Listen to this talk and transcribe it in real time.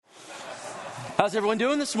How's everyone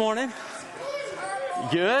doing this morning?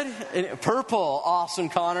 Good? Purple. Awesome,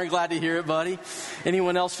 Connor. Glad to hear it, buddy.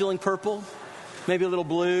 Anyone else feeling purple? Maybe a little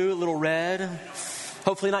blue, a little red.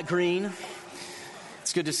 Hopefully not green.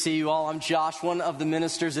 It's good to see you all. I'm Josh, one of the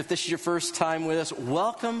ministers. If this is your first time with us,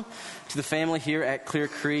 welcome to the family here at Clear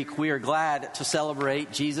Creek. We are glad to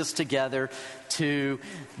celebrate Jesus together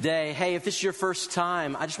today. Hey, if this is your first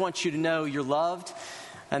time, I just want you to know you're loved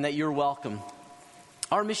and that you're welcome.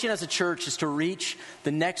 Our mission as a church is to reach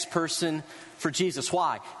the next person for Jesus.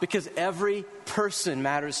 Why? Because every person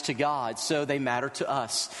matters to God, so they matter to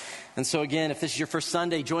us. And so again, if this is your first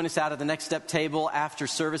Sunday, join us out at the Next Step table after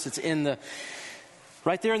service. It's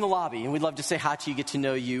right there in the lobby, and we'd love to say hi to you, get to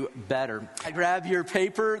know you better. Grab your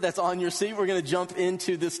paper that's on your seat. We're going to jump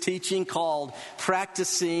into this teaching called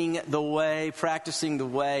Practicing the Way. Practicing the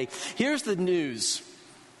Way. Here's the news.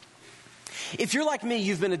 If you're like me,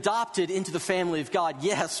 you've been adopted into the family of God,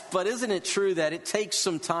 yes, but isn't it true that it takes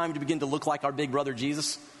some time to begin to look like our big brother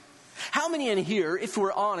Jesus? How many in here, if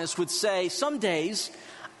we're honest, would say some days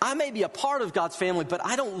I may be a part of God's family, but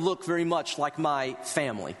I don't look very much like my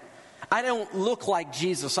family? I don't look like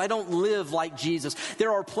Jesus. I don't live like Jesus.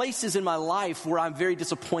 There are places in my life where I'm very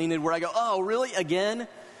disappointed, where I go, oh, really, again?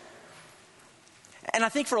 And I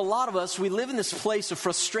think for a lot of us, we live in this place of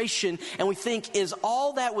frustration, and we think, is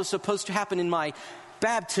all that was supposed to happen in my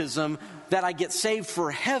baptism that I get saved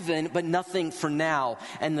for heaven, but nothing for now?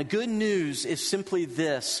 And the good news is simply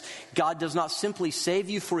this: God does not simply save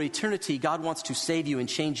you for eternity. God wants to save you and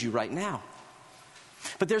change you right now.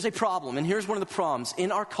 But there's a problem, and here's one of the problems.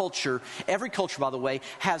 In our culture, every culture, by the way,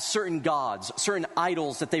 has certain gods, certain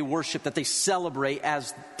idols that they worship, that they celebrate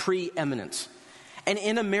as preeminent. And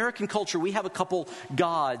in American culture, we have a couple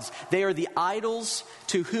gods. They are the idols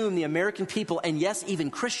to whom the American people, and yes,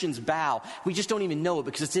 even Christians, bow. We just don't even know it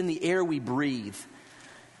because it's in the air we breathe.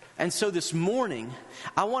 And so this morning,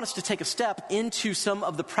 I want us to take a step into some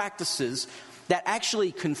of the practices that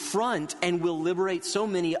actually confront and will liberate so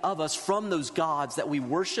many of us from those gods that we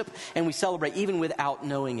worship and we celebrate even without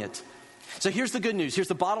knowing it. So here's the good news. Here's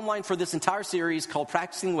the bottom line for this entire series called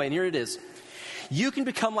Practicing the Way, and here it is. You can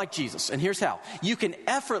become like Jesus, and here's how. You can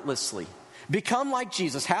effortlessly become like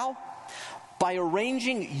Jesus. How? By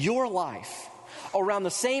arranging your life around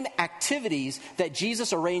the same activities that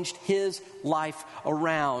Jesus arranged his life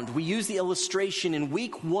around. We use the illustration in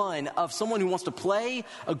week 1 of someone who wants to play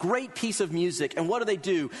a great piece of music. And what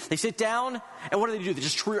do? They sit down, and what do? They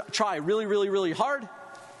just try really, really, really hard?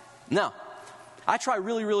 No. I try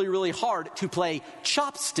really, really, really hard to play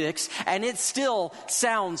chopsticks, and it still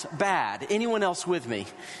sounds bad. Anyone else with me?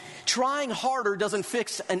 Trying harder doesn't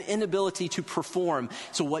fix an inability to perform.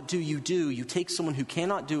 So what do? You take someone who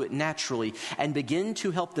cannot do it naturally and begin to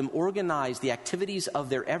help them organize the activities of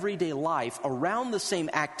their everyday life around the same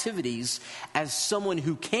activities as someone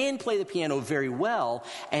who can play the piano very well,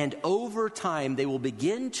 and over time they will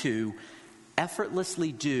begin to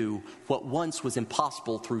effortlessly do what once was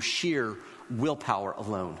impossible through sheer willpower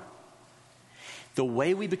alone. The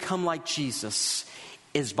way we become like Jesus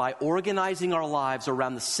is by organizing our lives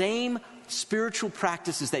around the same spiritual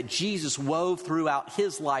practices that Jesus wove throughout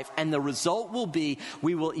his life, and the result will be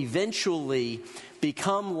we will eventually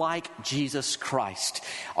become like Jesus Christ.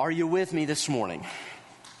 Are you with me this morning?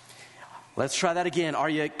 Let's try that again. Are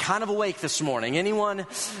you kind of awake this morning? Anyone?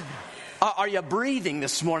 Are you breathing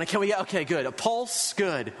this morning? Okay, good. A pulse?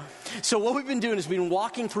 Good. So what we've been doing is we've been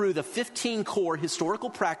walking through the 15 core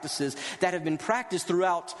historical practices that have been practiced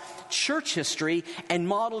throughout church history and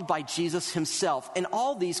modeled by Jesus himself. And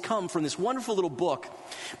all these come from this wonderful little book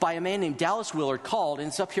by a man named Dallas Willard called, and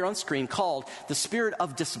it's up here on screen, called The Spirit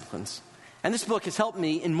of Disciplines. And this book has helped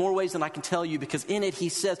me in more ways than I can tell you, because in it he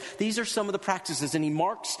says these are some of the practices, and he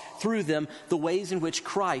marks through them the ways in which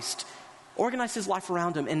Christ organize his life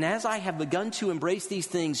around him. And as I have begun to embrace these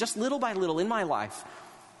things just little by little in my life,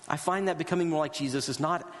 I find that becoming more like Jesus is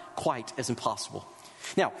not quite as impossible.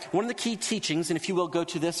 Now, one of the key teachings, and if you will go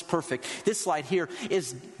to this slide here,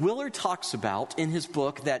 is Willard talks about in his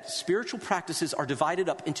book that spiritual practices are divided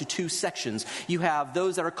up into 2 sections. You have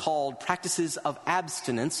those that are called practices of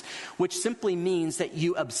abstinence, which simply means that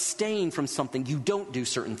you abstain from something, you don't do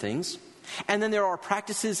certain things. And then there are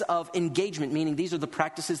practices of engagement, meaning these are the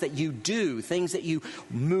practices that you do, things that you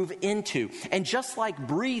move into. And just like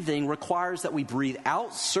breathing requires that we breathe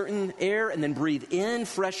out certain air and then breathe in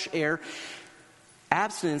fresh air,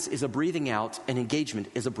 Abstinence is a breathing out, and engagement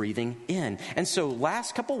is a breathing in. And so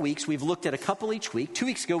last couple weeks, we've looked at a couple each week. 2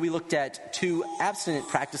 weeks ago, we looked at 2 abstinent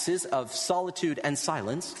practices of solitude and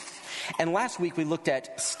silence. And last week, we looked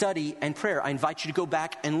at study and prayer. I invite you to go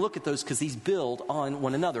back and look at those because these build on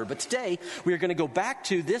one another. But today, we are going to go back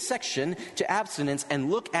to this section, to abstinence, and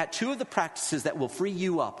look at 2 of the practices that will free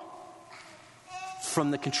you up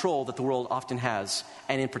from the control that the world often has,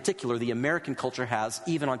 and in particular, the American culture has,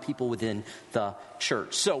 even on people within the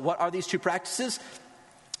church. So what are these 2 practices?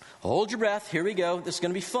 Hold your breath. Here we go. This is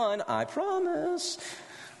going to be fun. I promise.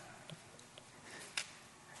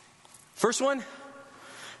 First one,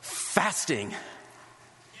 fasting.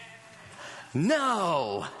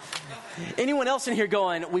 No. Anyone else in here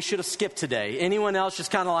going, we should have skipped today? Anyone else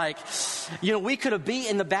just kind of like, we could have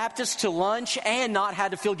beaten the Baptists to lunch and not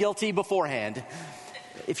had to feel guilty beforehand.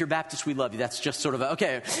 If you're Baptist, we love you. That's just sort of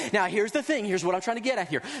okay. Now, here's the thing. Here's what I'm trying to get at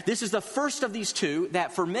here. This is the first of these 2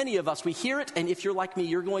 that for many of us, we hear it. And if you're like me,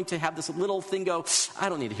 you're going to have this little thing go, I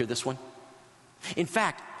don't need to hear this one. In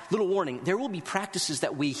fact, little warning, there will be practices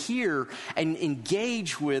that we hear and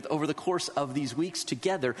engage with over the course of these weeks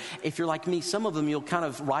together. If you're like me, some of them you'll kind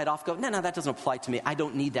of write off, go, no, that doesn't apply to me. I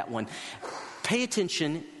don't need that one. Pay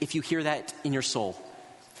attention if you hear that in your soul.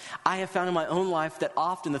 I have found in my own life that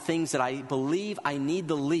often the things that I believe I need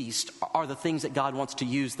the least are the things that God wants to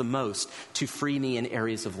use the most to free me in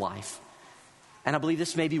areas of life. And I believe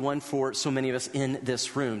this may be one for so many of us in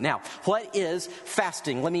this room. Now, what is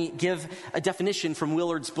fasting? Let me give a definition from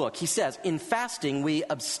Willard's book. He says, in fasting, we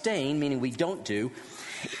abstain, meaning we don't do.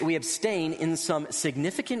 We abstain in some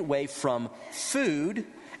significant way from food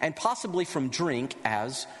and possibly from drink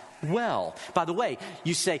as well. By the way,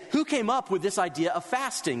 you say, who came up with this idea of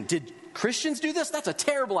fasting? Did Christians do this? That's a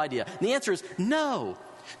terrible idea. And the answer is no.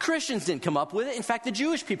 Christians didn't come up with it. In fact, the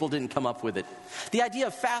Jewish people didn't come up with it. The idea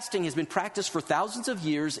of fasting has been practiced for thousands of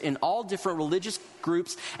years in all different religious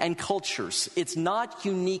groups and cultures. It's not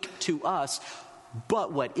unique to us,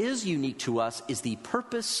 but what is unique to us is the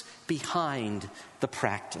purpose behind the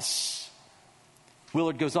practice.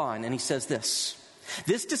 Willard goes on and he says this.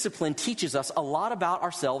 This discipline teaches us a lot about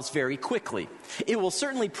ourselves very quickly. It will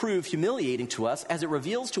certainly prove humiliating to us as it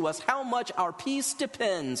reveals to us how much our peace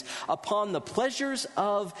depends upon the pleasures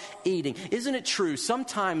of eating. Isn't it true?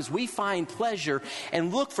 Sometimes we find pleasure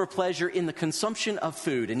and look for pleasure in the consumption of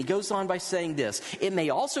food. And he goes on by saying this. It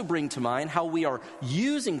may also bring to mind how we are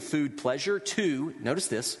using food pleasure to, notice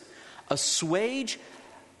this, assuage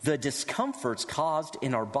the discomforts caused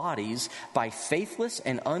in our bodies by faithless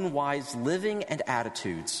and unwise living and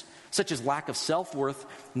attitudes, such as lack of self-worth,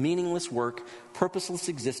 meaningless work, purposeless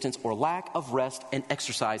existence, or lack of rest and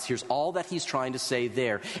exercise. Here's all that he's trying to say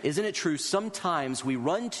there. Isn't it true? Sometimes we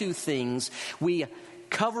run to things, we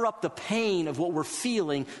cover up the pain of what we're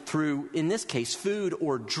feeling through, in this case, food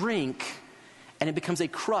or drink, and it becomes a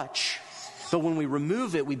crutch. But when we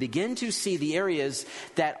remove it, we begin to see the areas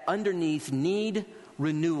that underneath need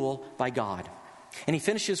renewal by God. And he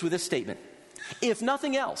finishes with this statement. If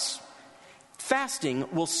nothing else, fasting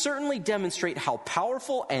will certainly demonstrate how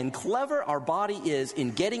powerful and clever our body is in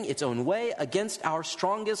getting its own way against our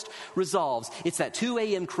strongest resolves. It's that 2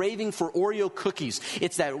 a.m. craving for Oreo cookies.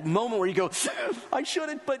 It's that moment where you go, I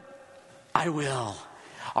shouldn't, but I will.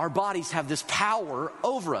 Our bodies have this power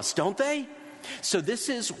over us, don't they? So this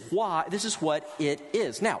is what it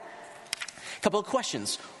is. Now, a couple of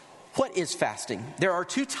questions. What is fasting? There are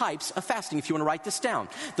 2 types of fasting, if you want to write this down.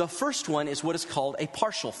 The first one is what is called a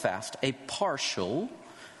partial fast. A partial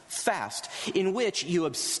fast in which you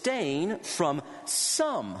abstain from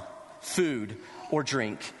some food or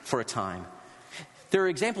drink for a time. There are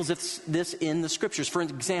examples of this in the scriptures. For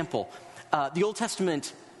example, the Old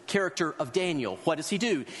Testament character of Daniel. What does he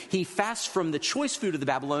do? He fasts from the choice food of the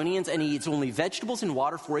Babylonians and he eats only vegetables and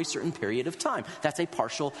water for a certain period of time. That's a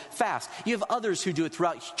partial fast. You have others who do it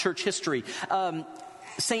throughout church history.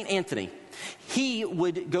 St. Anthony, he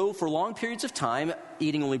would go for long periods of time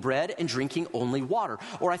eating only bread and drinking only water.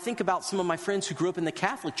 Or I think about some of my friends who grew up in the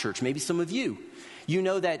Catholic Church, maybe some of you. You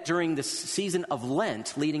know that during the season of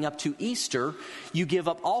Lent leading up to Easter, you give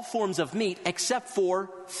up all forms of meat except for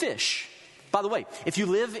fish. By the way, if you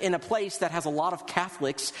live in a place that has a lot of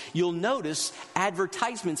Catholics, you'll notice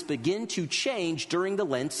advertisements begin to change during the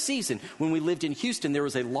Lent season. When we lived in Houston, there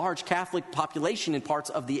was a large Catholic population in parts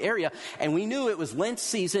of the area, and we knew it was Lent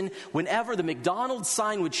season whenever the McDonald's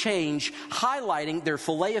sign would change, highlighting their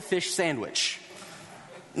filet-o-fish sandwich.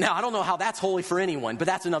 Now, I don't know how that's holy for anyone, but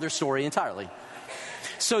that's another story entirely.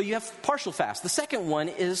 So you have partial fast. The second one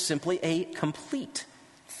is simply a complete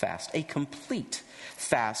fast,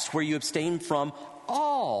 where you abstain from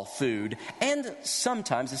all food, and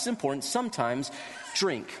sometimes, this is important, sometimes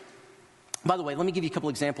drink. By the way, let me give you a couple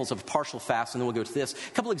examples of partial fast, and then we'll go to this.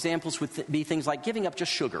 A couple examples would be things like giving up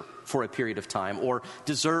just sugar for a period of time, or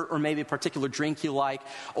dessert, or maybe a particular drink you like,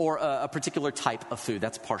 or a particular type of food.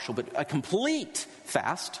 That's partial. But a complete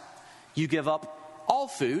fast, you give up all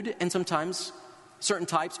food, and sometimes certain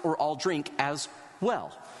types, or all drink as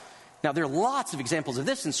well. Now, there are lots of examples of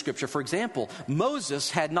this in Scripture. For example, Moses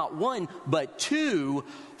had not one, but 2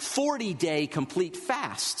 40-day complete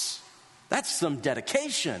fasts. That's some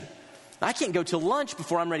dedication. I can't go till lunch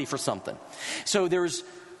before I'm ready for something. So there's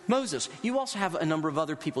Moses. You also have a number of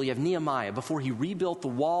other people. You have Nehemiah. Before he rebuilt the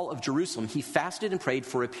wall of Jerusalem, he fasted and prayed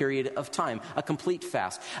for a period of time, a complete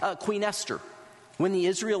fast. Queen Esther. When the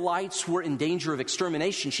Israelites were in danger of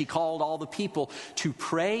extermination, she called all the people to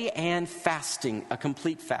pray and fasting, a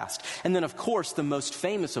complete fast. And then, of course, the most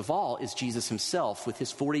famous of all is Jesus himself with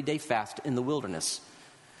his 40-day fast in the wilderness.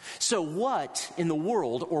 So what in the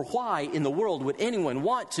world, or why in the world would anyone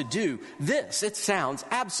want to do this? It sounds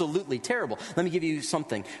absolutely terrible. Let me give you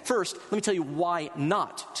something. First, let me tell you why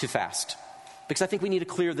not to fast, because I think we need to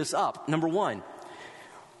clear this up. Number one,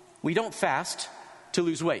 we don't fast to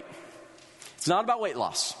lose weight. It's not about weight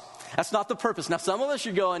loss. That's not the purpose. Now, some of us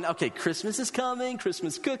are going, okay, Christmas is coming,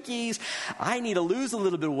 Christmas cookies. I need to lose a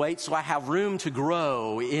little bit of weight so I have room to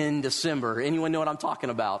grow in December. Anyone know what I'm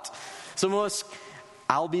talking about? Some of us,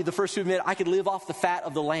 I'll be the first to admit, I could live off the fat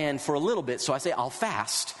of the land for a little bit, so I say I'll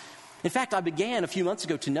fast. In fact, I began a few months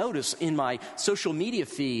ago to notice in my social media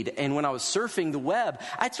feed, and when I was surfing the web,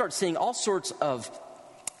 I'd start seeing all sorts of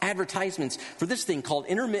advertisements for this thing called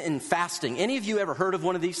intermittent fasting. Any of you ever heard of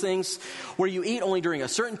one of these things where you eat only during a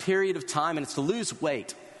certain period of time and it's to lose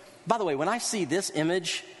weight? By the way, when I see this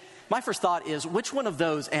image, my first thought is, which one of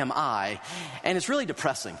those am I? And it's really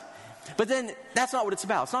depressing. But then that's not what it's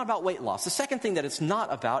about. It's not about weight loss. The second thing that it's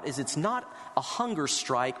not about is it's not a hunger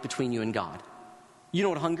strike between you and God. You know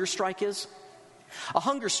what a hunger strike is? A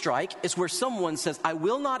hunger strike is where someone says, I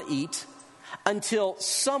will not eat until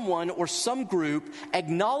someone or some group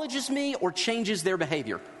acknowledges me or changes their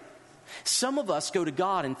behavior. Some of us go to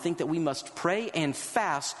God and think that we must pray and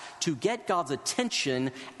fast to get God's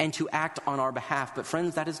attention and to act on our behalf. But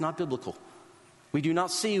friends, that is not biblical. We do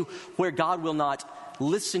not see where God will not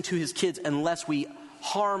listen to his kids unless we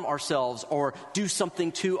harm ourselves or do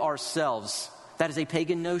something to ourselves. That is a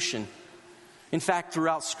pagan notion. In fact,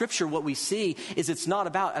 throughout Scripture, what we see is it's not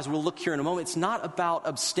about, as we'll look here in a moment, it's not about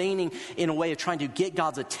abstaining in a way of trying to get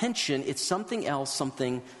God's attention. It's something else,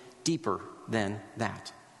 something deeper than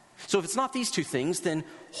that. So if it's not these two things, then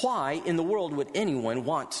why in the world would anyone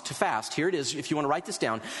want to fast? Here it is, if you want to write this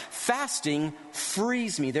down. Fasting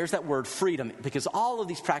frees me. There's that word, freedom, because all of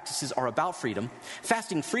these practices are about freedom.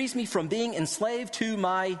 Fasting frees me from being enslaved to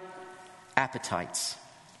my appetites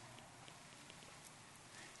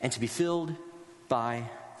and to be filled by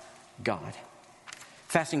God.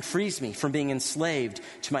 Fasting frees me from being enslaved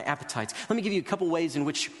to my appetites. Let me give you a couple ways in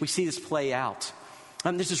which we see this play out.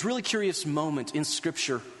 There's this really curious moment in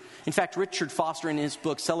Scripture. In fact, Richard Foster in his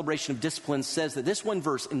book, Celebration of Discipline, says that this one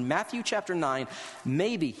verse in Matthew chapter 9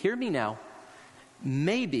 may be, hear me now,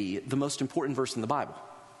 may be the most important verse in the Bible.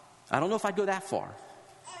 I don't know if I'd go that far,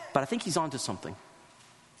 but I think he's onto something.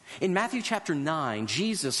 In Matthew chapter 9,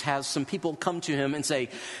 Jesus has some people come to him and say,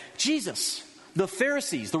 Jesus, the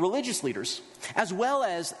Pharisees, the religious leaders, as well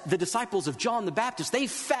as the disciples of John the Baptist, they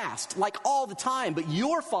fast like all the time, but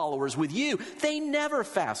your followers with you, they never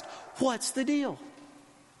fast. What's the deal?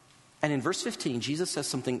 And in verse 15, Jesus says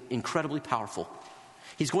something incredibly powerful.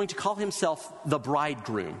 He's going to call himself the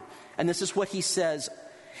bridegroom. And this is what he says.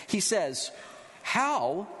 He says,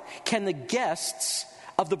 how can the guests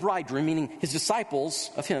of the bridegroom, meaning his disciples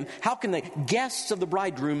of him, how can the guests of the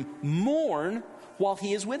bridegroom mourn while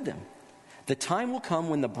he is with them? The time will come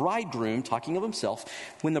when the bridegroom, talking of himself,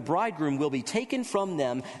 when the bridegroom will be taken from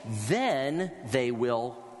them, then they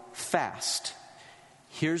will fast.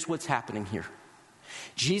 Here's what's happening here.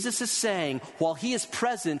 Jesus is saying, while he is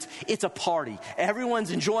present, it's a party.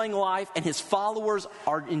 Everyone's enjoying life and his followers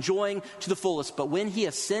are enjoying to the fullest. But when he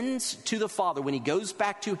ascends to the Father, when he goes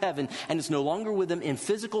back to heaven and is no longer with them in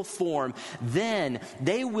physical form, then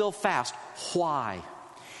they will fast. Why?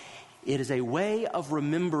 It is a way of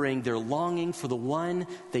remembering their longing for the one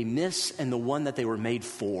they miss and the one that they were made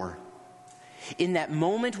for. In that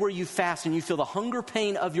moment where you fast and you feel the hunger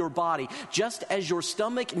pain of your body, just as your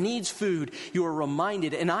stomach needs food, you are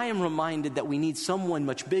reminded, and I am reminded, that we need someone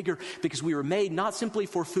much bigger, because we were made not simply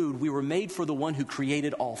for food, we were made for the one who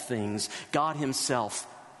created all things, God himself.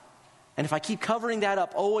 And if I keep covering that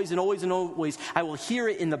up always and always and always, I will hear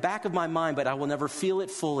it in the back of my mind, but I will never feel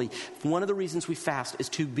it fully. One of the reasons we fast is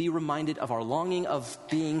to be reminded of our longing of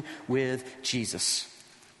being with Jesus.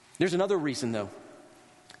 There's another reason, though.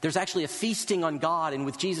 There's actually a feasting on God and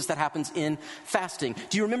with Jesus that happens in fasting.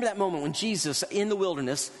 Do you remember that moment when Jesus in the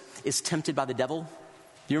wilderness is tempted by the devil?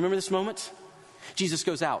 Do you remember this moment? Jesus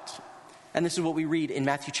goes out. And this is what we read in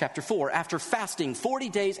Matthew chapter 4. After fasting 40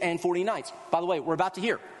 days and 40 nights. By the way, we're about to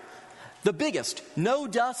hear the biggest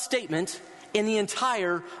no-duh statement in the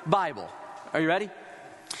entire Bible. Are you ready?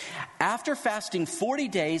 After fasting 40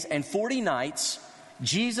 days and 40 nights,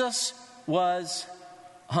 Jesus was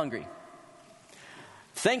hungry.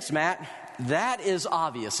 Thanks, Matt. That is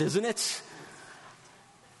obvious, isn't it?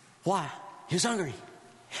 Why? He was hungry.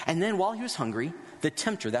 And then while he was hungry, the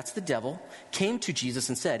tempter, that's the devil, came to Jesus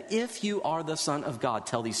and said, if you are the Son of God,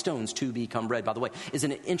 tell these stones to become bread. By the way,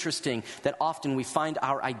 isn't it interesting that often we find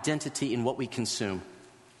our identity in what we consume?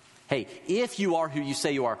 Hey, if you are who you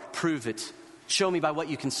say you are, prove it. Show me by what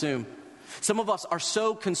you consume. Some of us are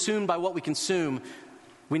so consumed by what we consume,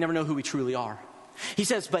 we never know who we truly are. He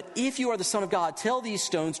says, but if you are the Son of God, tell these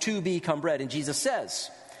stones to become bread. And Jesus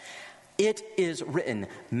says, it is written,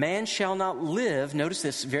 man shall not live, notice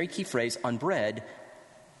this very key phrase, on bread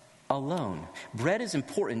alone. Bread is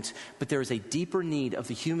important, but there is a deeper need of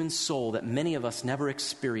the human soul that many of us never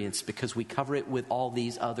experience because we cover it with all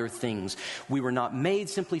these other things. We were not made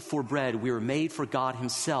simply for bread. We were made for God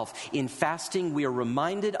himself. In fasting, we are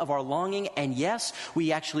reminded of our longing, and yes,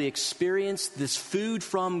 we actually experience this food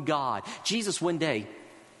from God. Jesus one day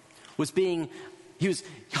he was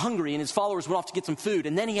hungry and his followers went off to get some food.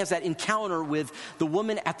 And then he has that encounter with the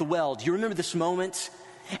woman at the well. Do you remember this moment?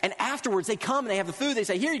 And afterwards they come and they have the food. They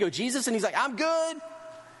say, here you go, Jesus. And he's like, I'm good.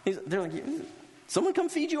 They're like, someone come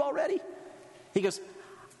feed you already? He goes,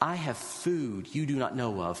 I have food you do not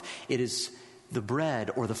know of. It is the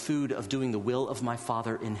bread or the food of doing the will of my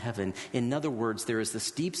Father in heaven. In other words, there is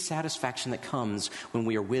this deep satisfaction that comes when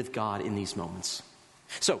we are with God in these moments.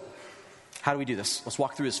 So, how do we do this? Let's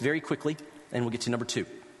walk through this very quickly. And we'll get to number 2.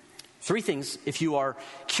 3 things if you are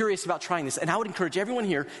curious about trying this. And I would encourage everyone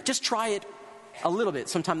here, just try it a little bit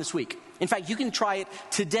sometime this week. In fact, you can try it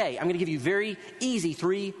today. I'm going to give you very easy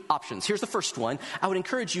 3 options. Here's the first one. I would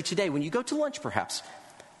encourage you today, when you go to lunch perhaps,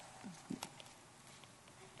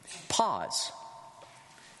 pause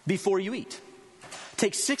before you eat.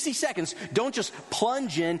 Take 60 seconds. Don't just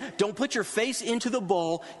plunge in. Don't put your face into the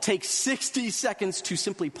bowl. Take 60 seconds to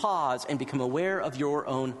simply pause and become aware of your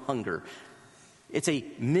own hunger. It's a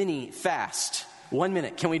mini fast. 1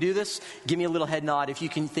 minute. Can we do this? Give me a little head nod if you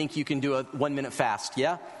think you can do a 1 minute fast.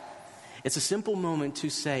 Yeah? It's a simple moment to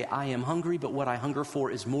say, I am hungry, but what I hunger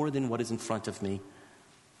for is more than what is in front of me.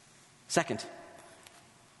 Second,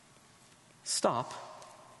 stop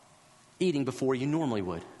eating before you normally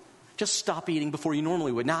would. Just stop eating before you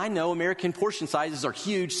normally would. Now, I know American portion sizes are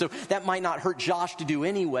huge, so that might not hurt Josh to do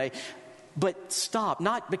anyway. But stop,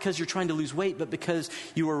 not because you're trying to lose weight, but because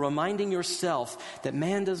you are reminding yourself that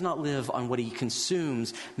man does not live on what he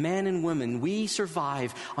consumes. Man and woman, we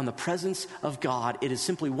survive on the presence of God. It is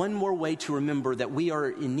simply one more way to remember that we are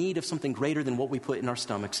in need of something greater than what we put in our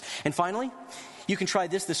stomachs. And finally, you can try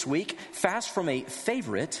this week. Fast from a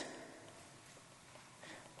favorite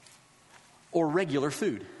or regular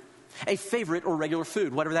food. A favorite or regular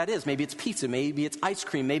food, whatever that is. Maybe it's pizza, maybe it's ice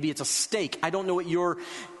cream, maybe it's a steak. I don't know what your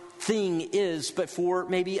thing is, but for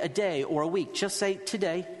maybe a day or a week, just say,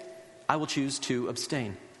 today, I will choose to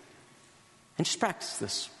abstain. And just practice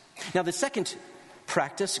this. Now, the second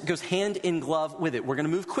practice goes hand in glove with it. We're going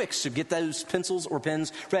to move quick, so get those pencils or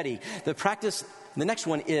pens ready. The next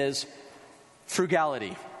one is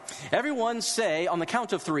frugality. Everyone say, on the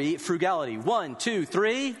count of 3, frugality. 1, 2,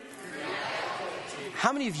 3.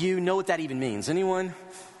 How many of you know what that even means? Anyone?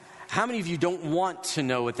 How many of you don't want to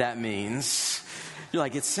know what that means? You're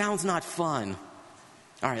like, it sounds not fun.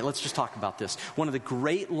 All right, let's just talk about this. One of the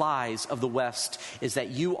great lies of the West is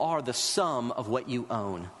that you are the sum of what you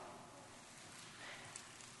own.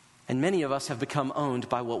 And many of us have become owned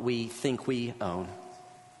by what we think we own.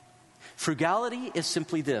 Frugality is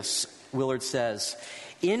simply this, Willard says.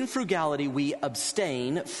 In frugality, we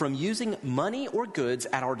abstain from using money or goods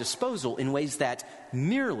at our disposal in ways that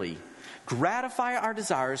merely gratify our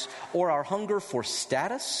desires or our hunger for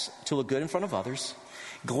status, to look good in front of others,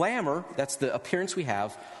 glamour, that's the appearance we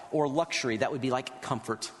have, or luxury, that would be like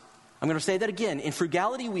comfort. I'm going to say that again. In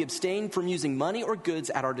frugality, we abstain from using money or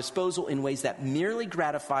goods at our disposal in ways that merely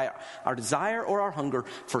gratify our desire or our hunger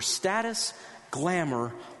for status,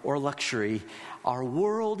 glamour, or luxury. Our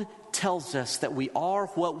world tells us that we are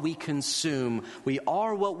what we consume, we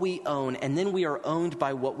are what we own, and then we are owned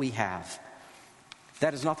by what we have.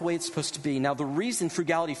 That is not the way it's supposed to be. Now, the reason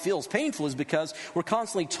frugality feels painful is because we're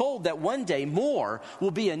constantly told that one day more will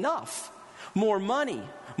be enough. More money,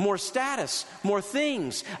 more status, more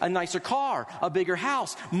things, a nicer car, a bigger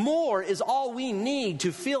house. More is all we need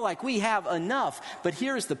to feel like we have enough. But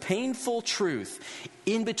here's the painful truth.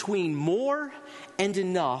 In between more and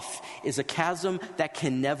enough is a chasm that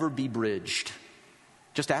can never be bridged.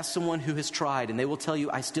 Just ask someone who has tried, and they will tell you,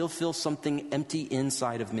 I still feel something empty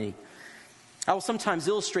inside of me. I will sometimes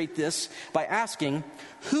illustrate this by asking,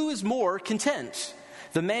 who is more content?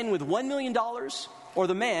 The man with $1 million or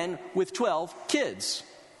the man with 12 kids?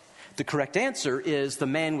 The correct answer is the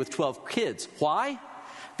man with 12 kids. Why?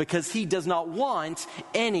 Because he does not want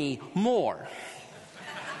any more.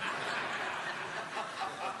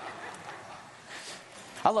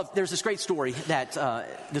 There's this great story that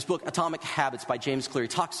this book, Atomic Habits by James Clear,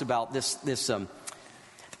 talks about this.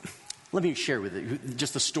 Let me share with you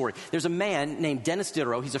just the story. There's a man named Denis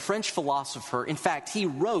Diderot. He's a French philosopher. In fact, he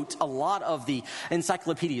wrote a lot of the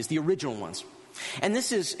encyclopedias, the original ones. And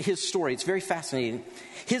this is his story. It's very fascinating.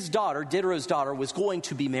 His daughter, Diderot's daughter, was going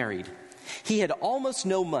to be married. He had almost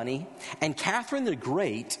no money, and Catherine the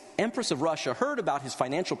Great, Empress of Russia, heard about his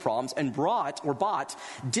financial problems and bought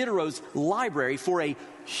Diderot's library for a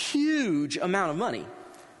huge amount of money,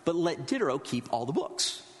 but let Diderot keep all the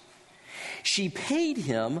books. She paid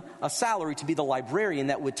him a salary to be the librarian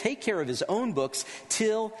that would take care of his own books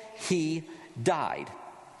till he died.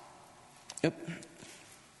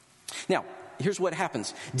 Now, here's what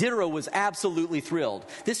happens. Diderot was absolutely thrilled.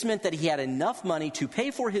 This meant that he had enough money to pay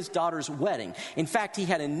for his daughter's wedding. In fact, he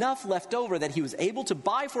had enough left over that he was able to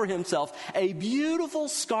buy for himself a beautiful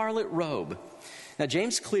scarlet robe. Now,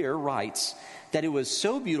 James Clear writes that it was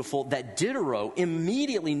so beautiful that Diderot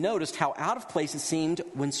immediately noticed how out of place it seemed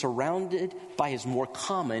when surrounded by his more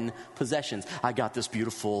common possessions. I got this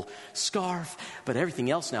beautiful scarf, but everything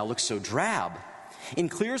else now looks so drab. In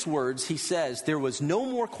Clear's words, he says there was no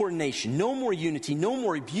more coordination, no more unity, no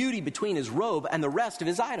more beauty between his robe and the rest of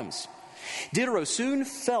his items. Diderot soon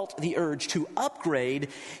felt the urge to upgrade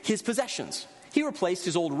his possessions. He replaced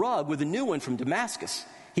his old rug with a new one from Damascus.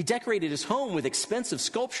 He decorated his home with expensive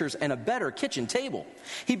sculptures and a better kitchen table.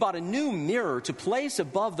 He bought a new mirror to place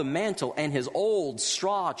above the mantel, and his old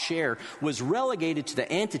straw chair was relegated to the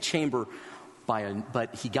antechamber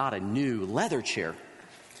but he got a new leather chair.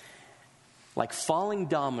 Like falling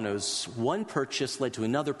dominoes, one purchase led to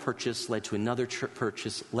another purchase, led to another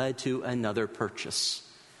purchase, led to another purchase.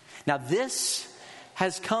 Now this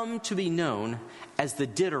has come to be known as the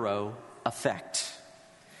Diderot effect.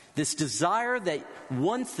 This desire that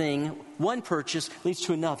one thing, one purchase, leads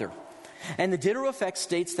to another. And the Diderot effect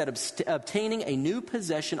states that obtaining a new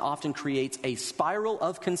possession often creates a spiral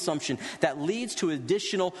of consumption that leads to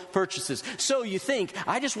additional purchases. So you think,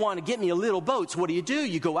 I just want to get me a little boat. So what do?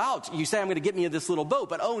 You go out, you say, I'm going to get me this little boat.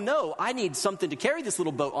 But oh no, I need something to carry this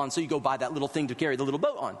little boat on. So you go buy that little thing to carry the little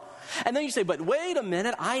boat on. And then you say, but wait a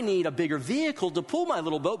minute, I need a bigger vehicle to pull my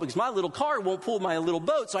little boat because my little car won't pull my little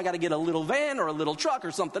boat. So I got to get a little van or a little truck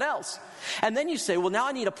or something else. And then you say, well, now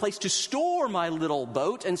I need a place to store my little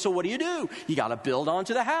boat. And so what do? You got to build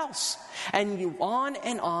onto the house. And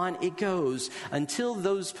on it goes until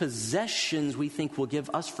those possessions we think will give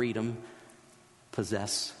us freedom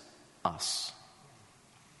possess us.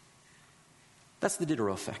 That's the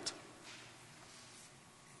Diderot effect.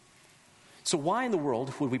 So why in the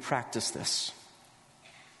world would we practice this?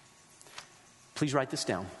 Please write this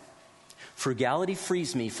down. Frugality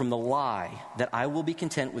frees me from the lie that I will be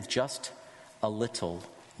content with just a little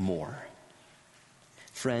more.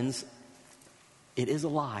 Friends, it is a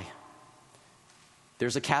lie.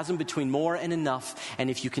 There's a chasm between more and enough, and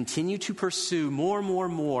if you continue to pursue more,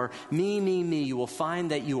 me, you will find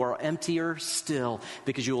that you are emptier still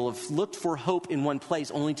because you will have looked for hope in one place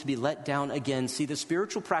only to be let down again. See, the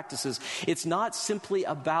spiritual practices, it's not simply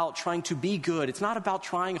about trying to be good. It's not about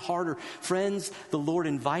trying harder. Friends, the Lord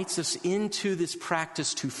invites us into this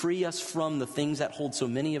practice to free us from the things that hold so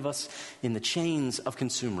many of us in the chains of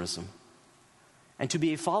consumerism. And to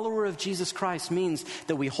be a follower of Jesus Christ means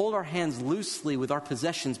that we hold our hands loosely with our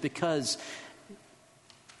possessions because,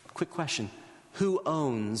 quick question, who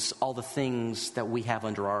owns all the things that we have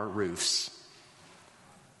under our roofs?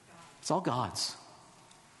 It's all God's.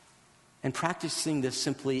 And practicing this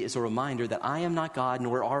simply is a reminder that I am not God,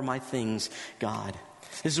 nor are my things God.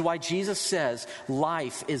 This is why Jesus says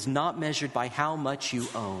life is not measured by how much you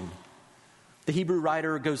own. The Hebrew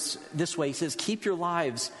writer goes this way. He says, keep your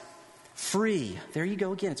lives free. There you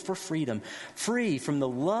go again. It's for freedom. Free from the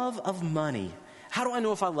love of money How do I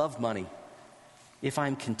know if I love money? If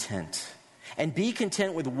I'm content. And be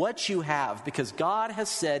content with what you have, because God has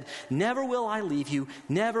said, never will I leave you,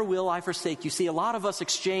 never will I forsake you. See, a lot of us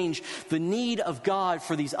exchange the need of God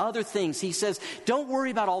for these other things. He says, don't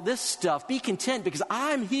worry about all this stuff. Be content because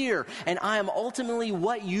I'm here and I am ultimately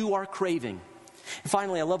what you are craving. And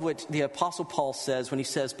finally, I love what the Apostle Paul says when he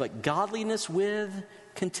says, but godliness with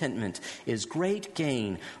contentment is great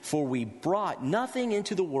gain, for we brought nothing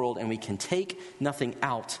into the world and we can take nothing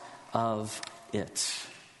out of it.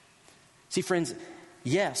 See, friends,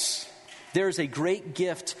 yes, there's a great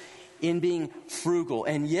gift in being frugal.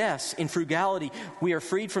 And yes, in frugality, we are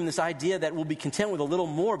freed from this idea that we'll be content with a little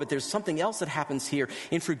more, but there's something else that happens here.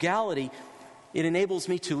 In frugality, it enables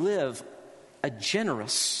me to live a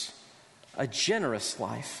generous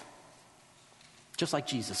life, just like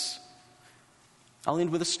Jesus. I'll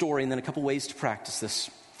end with a story and then a couple ways to practice this.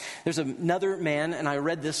 There's another man, and I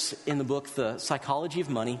read this in the book, The Psychology of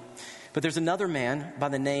Money, but there's another man by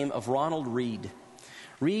the name of Ronald Reed.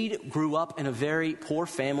 Reed grew up in a very poor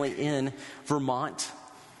family in Vermont.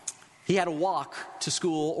 He had to walk to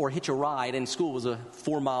school or hitch a ride, and school was a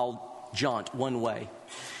 4-mile jaunt one way.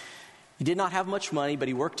 He did not have much money, but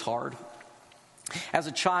he worked hard. As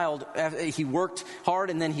a child, he worked hard,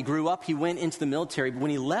 and then he grew up. He went into the military. But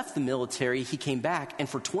when he left the military, he came back, and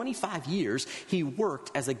for 25 years, he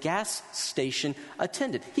worked as a gas station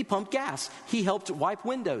attendant. He pumped gas. He helped wipe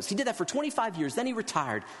windows. He did that for 25 years. Then he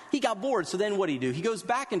retired. He got bored, so then what did he do? He goes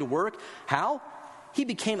back into work. How? He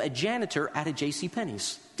became a janitor at a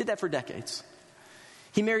JCPenney's. Did that for decades.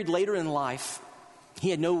 He married later in life. He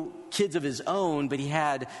had no kids of his own, but he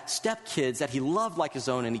had stepkids that he loved like his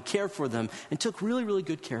own, and he cared for them and took really, really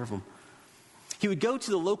good care of them. He would go to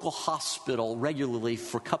the local hospital regularly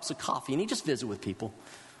for cups of coffee, and he'd just visit with people.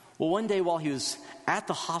 Well, one day while he was at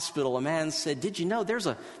the hospital, a man said, did you know there's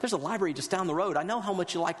a library just down the road? I know how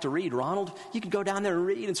much you like to read, Ronald. You could go down there and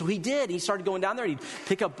read. And so he did. He started going down there, and he'd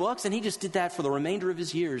pick up books, and he just did that for the remainder of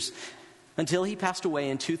his years until he passed away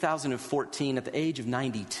in 2014 at the age of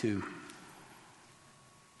 92.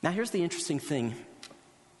 Now, here's the interesting thing.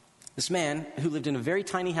 This man who lived in a very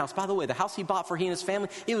tiny house, by the way, the house he bought for he and his family,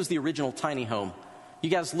 it was the original tiny home. You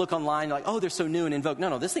guys look online, like, oh, they're so new and in vogue.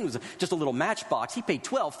 No, this thing was just a little matchbox. He paid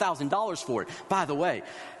 $12,000 for it. By the way,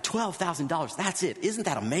 $12,000, that's it. Isn't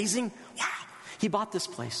that amazing? Wow. He bought this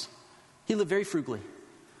place. He lived very frugally.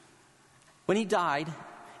 When he died,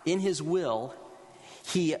 in his will,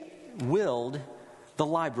 he willed the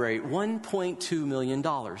library $1.2 million.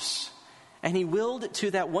 And he willed to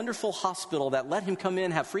that wonderful hospital that let him come in,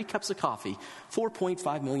 have free cups of coffee,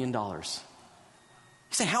 $4.5 million. You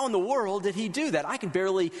say, how in the world did he do that? I can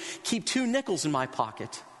barely keep 2 nickels in my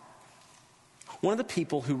pocket. One of the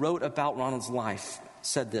people who wrote about Ronald's life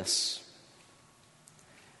said this.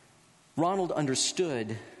 Ronald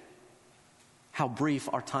understood how brief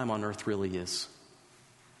our time on earth really is.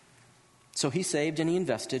 So he saved and he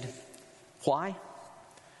invested. Why?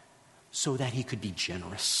 So that he could be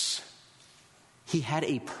generous. He had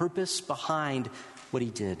a purpose behind what he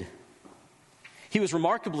did. He was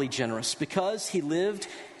remarkably generous because he lived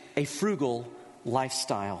a frugal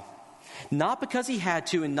lifestyle. Not because he had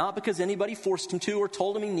to and not because anybody forced him to or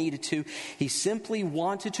told him he needed to. He simply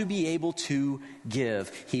wanted to be able to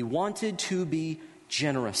give. He wanted to be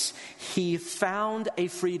generous. He found a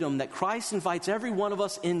freedom that Christ invites every one of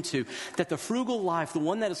us into, that the frugal life, the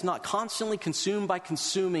one that is not constantly consumed by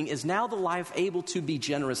consuming, is now the life able to be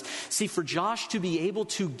generous. See, for Josh to be able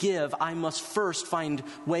to give, I must first find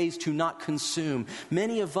ways to not consume.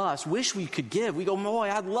 Many of us wish we could give. We go, boy,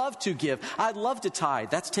 I'd love to give. I'd love to tithe.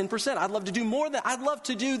 That's 10%. I'd love to do more than I'd love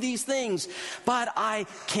to do these things, but I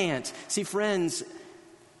can't. See, friends,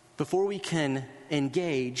 before we can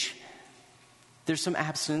engage, there's some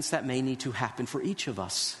abstinence that may need to happen for each of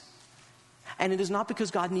us. And it is not because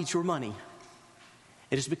God needs your money.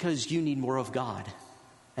 It is because you need more of God.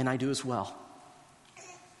 And I do as well.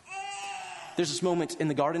 There's this moment in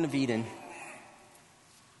the Garden of Eden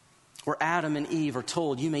where Adam and Eve are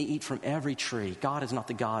told, you may eat from every tree. God is not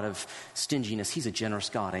the God of stinginess. He's a generous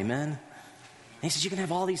God. Amen? And he says, you can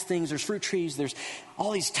have all these things. There's fruit trees. There's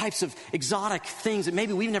all these types of exotic things that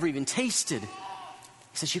maybe we've never even tasted.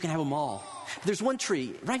 He says, you can have them all. But there's one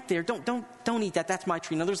tree right there. Don't eat that. That's my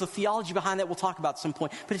tree. Now, there's a theology behind that we'll talk about at some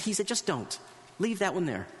point. But he said, just don't. Leave that one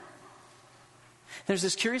there. There's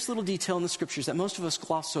this curious little detail in the scriptures that most of us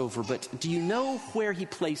gloss over. But do you know where he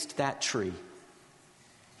placed that tree?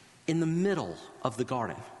 In the middle of the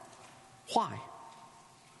garden. Why?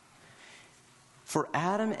 For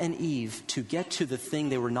Adam and Eve to get to the thing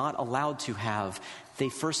they were not allowed to have, they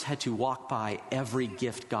first had to walk by every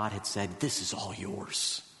gift God had said, this is all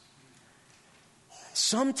yours.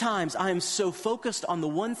 Sometimes I am so focused on the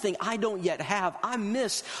one thing I don't yet have, I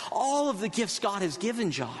miss all of the gifts God has given,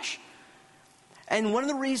 Josh. And one of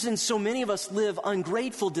the reasons so many of us live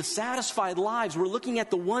ungrateful, dissatisfied lives, we're looking at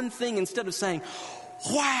the one thing instead of saying,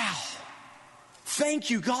 wow, thank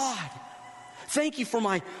you, God. Thank you for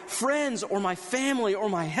my friends or my family or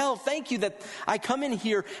my health. Thank you that I come in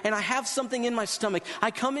here and I have something in my stomach. I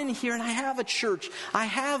come in here and I have a church. I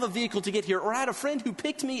have a vehicle to get here. Or I had a friend who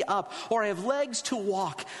picked me up. Or I have legs to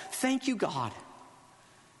walk. Thank you, God.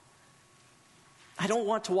 I don't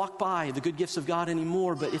want to walk by the good gifts of God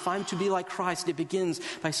anymore, but if I'm to be like Christ, it begins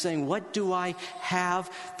by saying, what do I have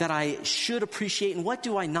that I should appreciate, and what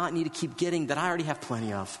do I not need to keep getting that I already have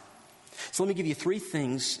plenty of? So let me give you 3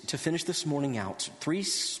 things to finish this morning out. 3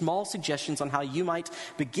 small suggestions on how you might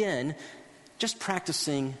begin just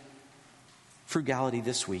practicing frugality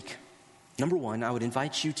this week. Number 1, I would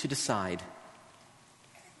invite you to decide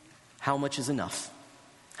how much is enough.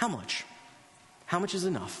 How much? How much is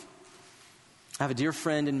enough? I have a dear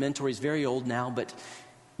friend and mentor. He's very old now, but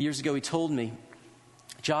years ago he told me,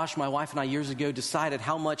 Josh, my wife and I years ago decided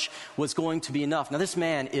how much was going to be enough. Now this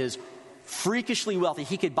man is freakishly wealthy.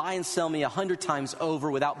 He could buy and sell me 100 times over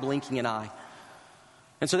without blinking an eye.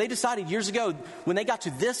 And so they decided years ago, when they got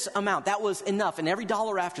to this amount, that was enough. And every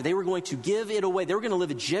dollar after, they were going to give it away. They were going to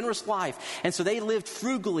live a generous life. And so they lived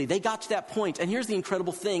frugally. They got to that point. And here's the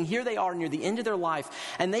incredible thing. Here they are near the end of their life,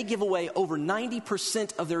 and they give away over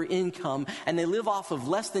 90% of their income, and they live off of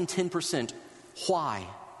less than 10%. Why?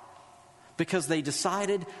 Because they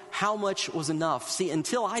decided how much was enough. See,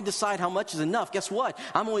 until I decide how much is enough, guess what?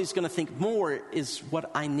 I'm always going to think more is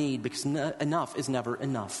what I need, because enough is never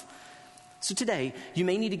enough. So today, you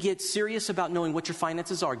may need to get serious about knowing what your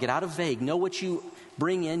finances are. Get out of vague. Know what you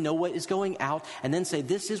bring in. Know what is going out. And then say,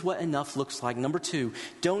 this is what enough looks like. Number 2,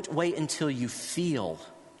 don't wait until you feel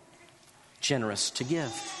generous to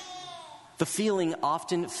give. The feeling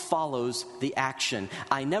often follows the action.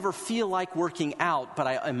 I never feel like working out, but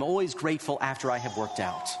I am always grateful after I have worked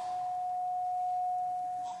out.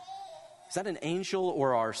 Is that an angel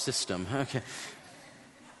or our system? Okay.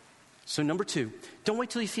 So number 2, don't wait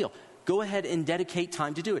till you feel. Go ahead and dedicate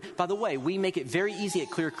time to do it. By the way, we make it very easy at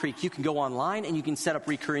Clear Creek. You can go online and you can set up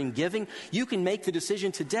recurring giving. You can make the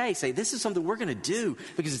decision today, say, this is something we're going to do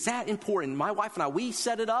because it's that important. My wife and I, we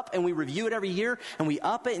set it up and we review it every year and we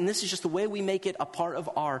up it. And this is just the way we make it a part of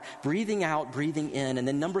our breathing out, breathing in. And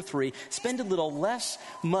then number 3, spend a little less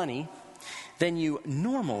money than you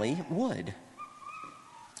normally would.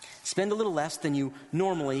 Spend a little less than you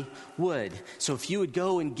normally would. So if you would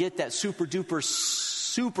go and get that super duper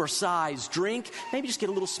super-sized drink, maybe just get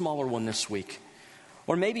a little smaller one this week.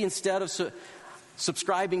 Or maybe instead of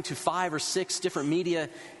subscribing to 5 or 6 different media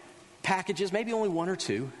packages, maybe only 1 or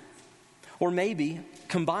 2. Or maybe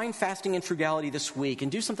combine fasting and frugality this week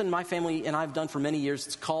and do something my family and I've done for many years.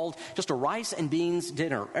 It's called just a rice and beans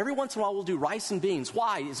dinner. Every once in a while we'll do rice and beans.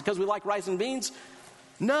 Why? Is it because we like rice and beans?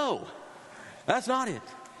 No, that's not it.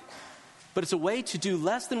 But it's a way to do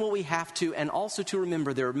less than what we have to, and also to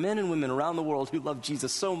remember there are men and women around the world who love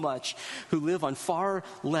Jesus so much, who live on far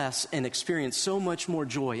less and experience so much more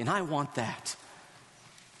joy, and I want that.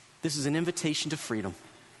 This is an invitation to freedom.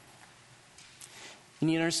 You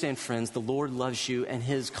need to understand, friends, the Lord loves you, and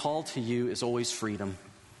His call to you is always freedom.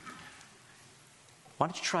 Why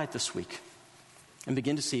don't you try it this week and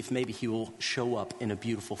begin to see if maybe He will show up in a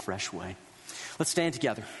beautiful, fresh way. Let's stand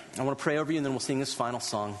together. I want to pray over you, and then we'll sing this final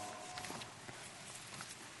song.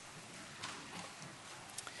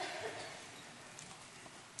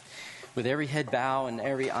 With every head bow and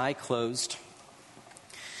every eye closed.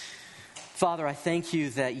 Father, I thank you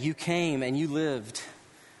that you came and you lived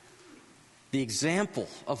the example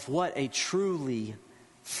of what a truly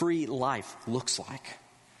free life looks like.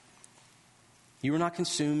 You were not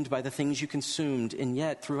consumed by the things you consumed, and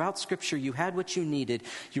yet throughout Scripture you had what you needed.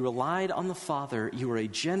 You relied on the Father. You were a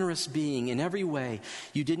generous being in every way.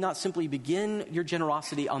 You did not simply begin your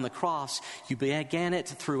generosity on the cross. You began it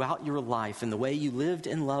throughout your life in the way you lived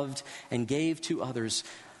and loved and gave to others.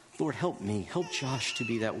 Lord, help me, help Josh to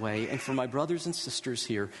be that way. And for my brothers and sisters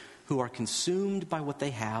here who are consumed by what they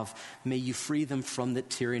have, may you free them from the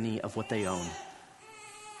tyranny of what they own.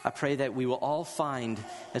 I pray that we will all find,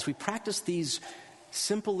 as we practice these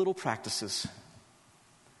simple little practices,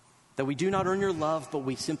 that we do not earn your love, but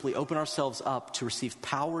we simply open ourselves up to receive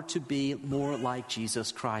power to be more like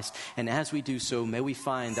Jesus Christ. And as we do so, may we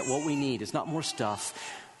find that what we need is not more stuff,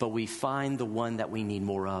 but we find the one that we need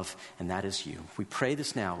more of, and that is you. We pray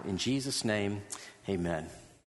this now in Jesus' name, amen.